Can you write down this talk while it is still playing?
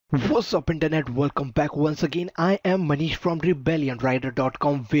What's up internet, welcome back once again. I am Manish from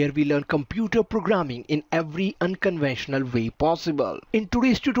rebellionrider.com, where we learn computer programming in every unconventional way possible. In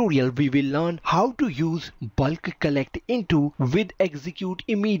today's tutorial we will learn how to use bulk collect into with execute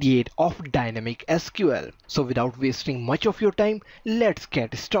immediate of dynamic SQL. So without wasting much of your time, let's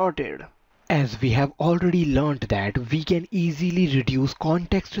get started. As we have already learned that we can easily reduce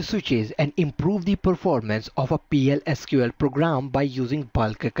context switches and improve the performance of a PL/SQL program by using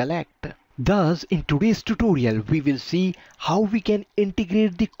bulk collect. Thus, in today's tutorial, we will see how we can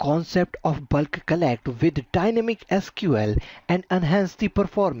integrate the concept of bulk collect with dynamic SQL and enhance the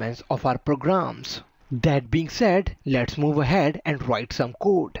performance of our programs. That being said, let's move ahead and write some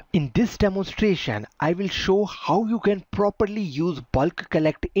code. In this demonstration, I will show how you can properly use bulk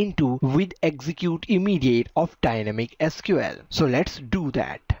collect into with execute immediate of dynamic SQL. So let's do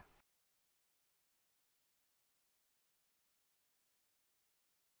that.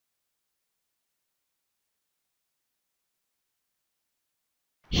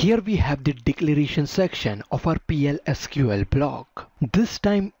 Here we have the declaration section of our PL/SQL block. This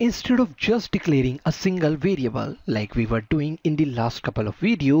time, instead of just declaring a single variable like we were doing in the last couple of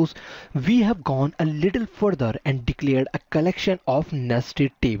videos, we have gone a little further and declared a collection of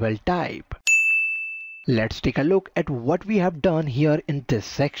nested table type. Let's take a look at what we have done here in this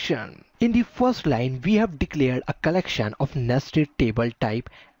section. In the first line, we have declared a collection of nested table type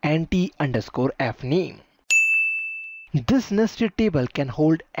nt_fname. This nested table can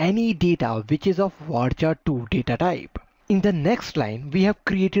hold any data which is of varchar2 data type. In the next line, we have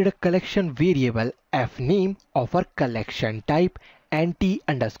created a collection variable fname of our collection type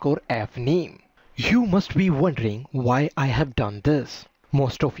nt_fname. You must be wondering why I have done this.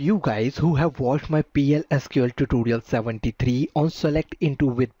 Most of you guys who have watched my PL/SQL tutorial 73 on select into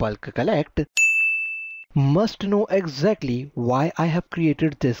with bulk collect must know exactly why I have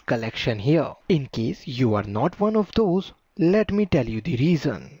created this collection here. In case you are not one of those, let me tell you the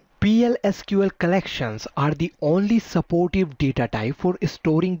reason. PL/SQL collections are the only supportive data type for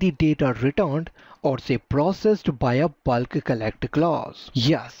storing the data returned or say processed by a bulk collect clause.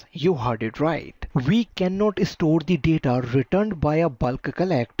 Yes, you heard it right. We cannot store the data returned by a bulk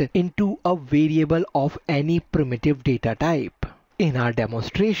collect into a variable of any primitive data type. In our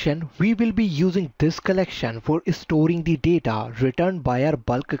demonstration, we will be using this collection for storing the data returned by our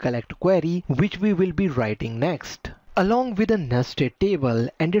bulk collect query, which we will be writing next. Along with a nested table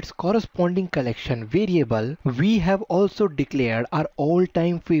and its corresponding collection variable, we have also declared our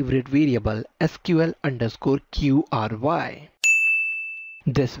all-time favorite variable SQL_QRY.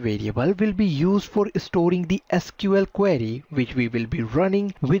 This variable will be used for storing the SQL query which we will be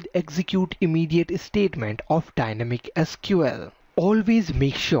running with execute immediate statement of dynamic SQL. Always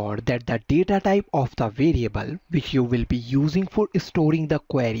make sure that the data type of the variable which you will be using for storing the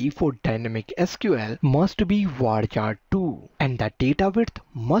query for dynamic SQL must be varchar2 and the data width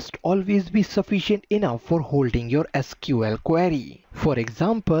must always be sufficient enough for holding your SQL query. For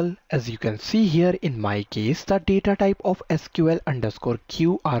example, as you can see here in my case, the data type of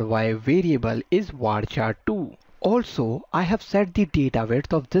SQL_QRY variable is varchar2. Also, I have set the data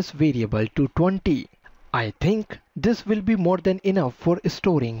width of this variable to 20. I think this will be more than enough for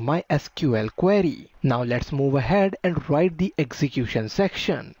storing my SQL query. Now let's move ahead and write the execution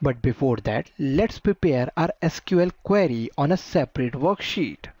section. But before that, let's prepare our SQL query on a separate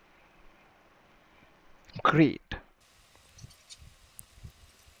worksheet. Great.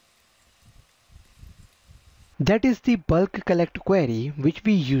 That is the bulk collect query which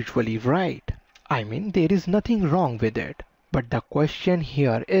we usually write. I mean, there is nothing wrong with it. But the question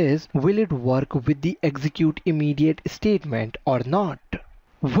here is, will it work with the execute immediate statement or not?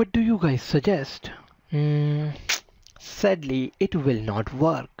 What do you guys suggest? Sadly, it will not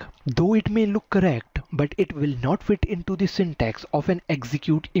work. Though it may look correct, but it will not fit into the syntax of an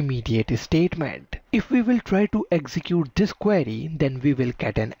execute immediate statement. If we will try to execute this query, then we will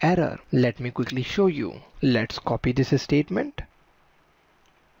get an error. Let me quickly show you. Let's copy this statement.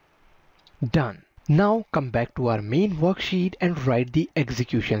 Done. Now come back to our main worksheet and write the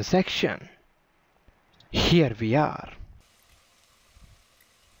execution section. Here we are.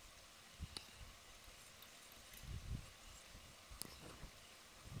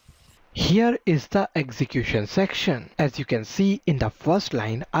 Here is the execution section. As you can see in the first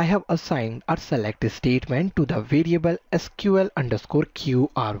line, I have assigned a select statement to the variable SQL_QRY.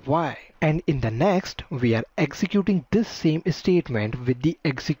 And in the next, we are executing this same statement with the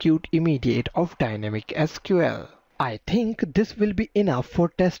execute immediate of dynamic SQL. I think this will be enough for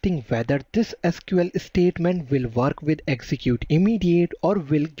testing whether this SQL statement will work with execute immediate or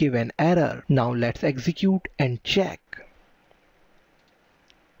will give an error. Now let's execute and check.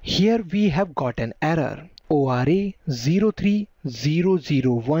 Here we have got an error. ORA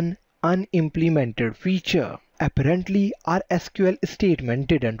 03001 unimplemented feature. Apparently our SQL statement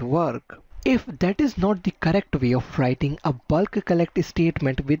didn't work. If that is not the correct way of writing a bulk collect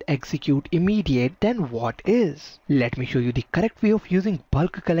statement with execute immediate, then what is? Let me show you the correct way of using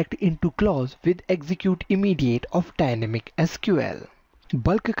bulk collect into clause with execute immediate of dynamic SQL.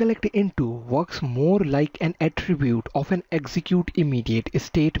 Bulk collect into works more like an attribute of an execute immediate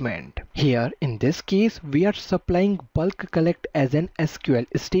statement. Here in this case we are supplying bulk collect as an SQL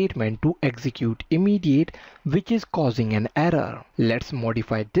statement to execute immediate, which is causing an error. Let's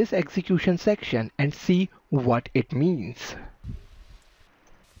modify this execution section and see what it means.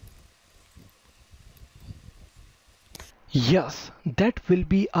 Yes, that will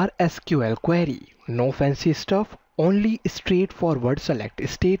be our SQL query. No fancy stuff, only straightforward select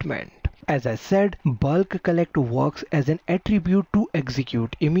statement. As I said, bulk collect works as an attribute to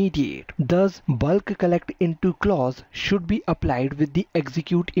execute immediate. Thus, bulk collect into clause should be applied with the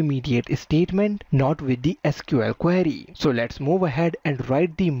execute immediate statement, not with the SQL query. So let's move ahead and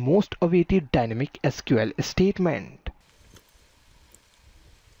write the most awaited dynamic SQL statement.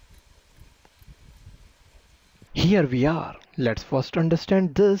 Here we are. Let's first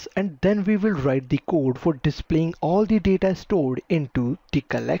understand this and then we will write the code for displaying all the data stored into the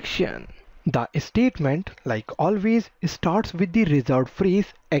collection. The statement, like always, starts with the reserved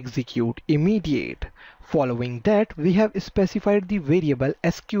phrase execute immediate. Following that, we have specified the variable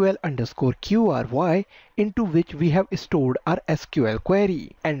SQL_QRY into which we have stored our SQL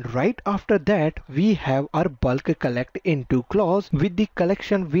query. And right after that, we have our bulk collect into clause with the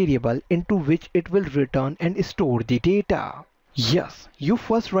collection variable into which it will return and store the data. Yes, you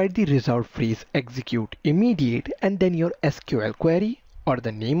first write the reserved phrase execute immediate and then your SQL query or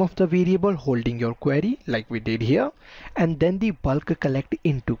the name of the variable holding your query like we did here, and then the bulk collect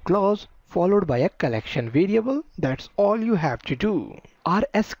into clause followed by a collection variable. That's all you have to do. Our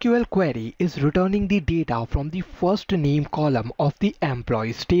SQL query is returning the data from the first name column of the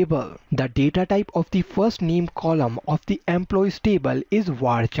employees table. The data type of the first name column of the employees table is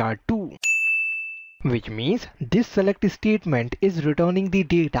varchar2. Which means this select statement is returning the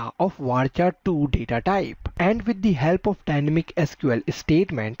data of varchar2 data type. And with the help of dynamic SQL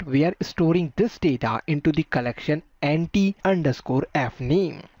statement, we are storing this data into the collection nt_f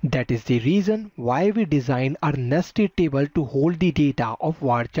name. That is the reason why we designed our nested table to hold the data of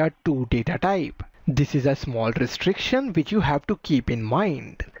varchar2 data type. This is a small restriction which you have to keep in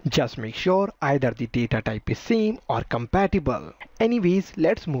mind. Just make sure either the data type is same or compatible. Anyways,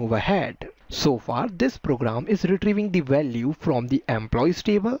 let's move ahead. So far, this program is retrieving the value from the employees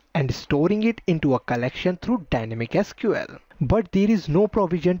table and storing it into a collection through dynamic SQL. But there is no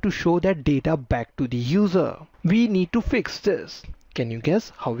provision to show that data back to the user. We need to fix this. Can you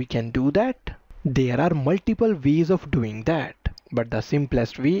guess how we can do that? There are multiple ways of doing that, but the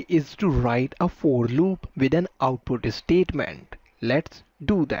simplest way is to write a for loop with an output statement. Let's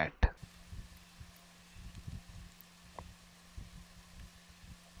do that.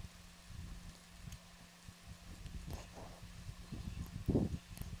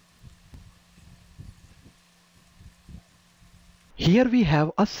 Here we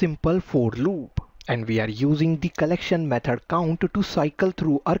have a simple for loop and we are using the collection method count to cycle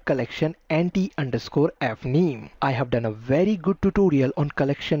through our collection nt_f name. I have done a very good tutorial on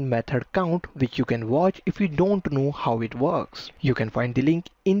collection method count which you can watch if you don't know how it works. You can find the link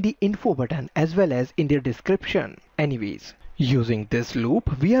in the info button as well as in the description. Anyways, using this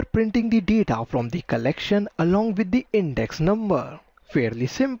loop we are printing the data from the collection along with the index number. Fairly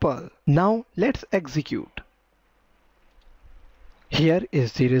simple. Now let's execute. Here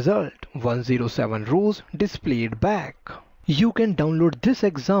is the result, 107 rows displayed back. You can download this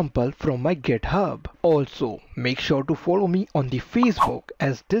example from my GitHub. Also, make sure to follow me on the Facebook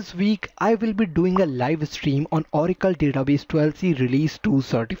as this week I will be doing a live stream on Oracle Database 12c Release 2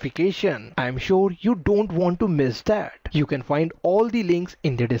 certification. I am sure you don't want to miss that. You can find all the links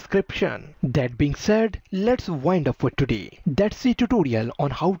in the description. That being said, let's wind up for today. That's the tutorial on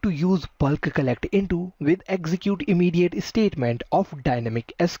how to use bulk collect into with execute immediate statement of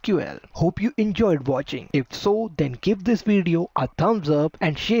dynamic SQL. Hope you enjoyed watching. If so, then give this video a thumbs up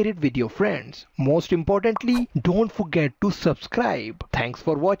and share it with your friends. Most importantly, don't forget to subscribe. Thanks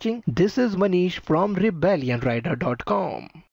for watching. This is Manish from rebellionrider.com.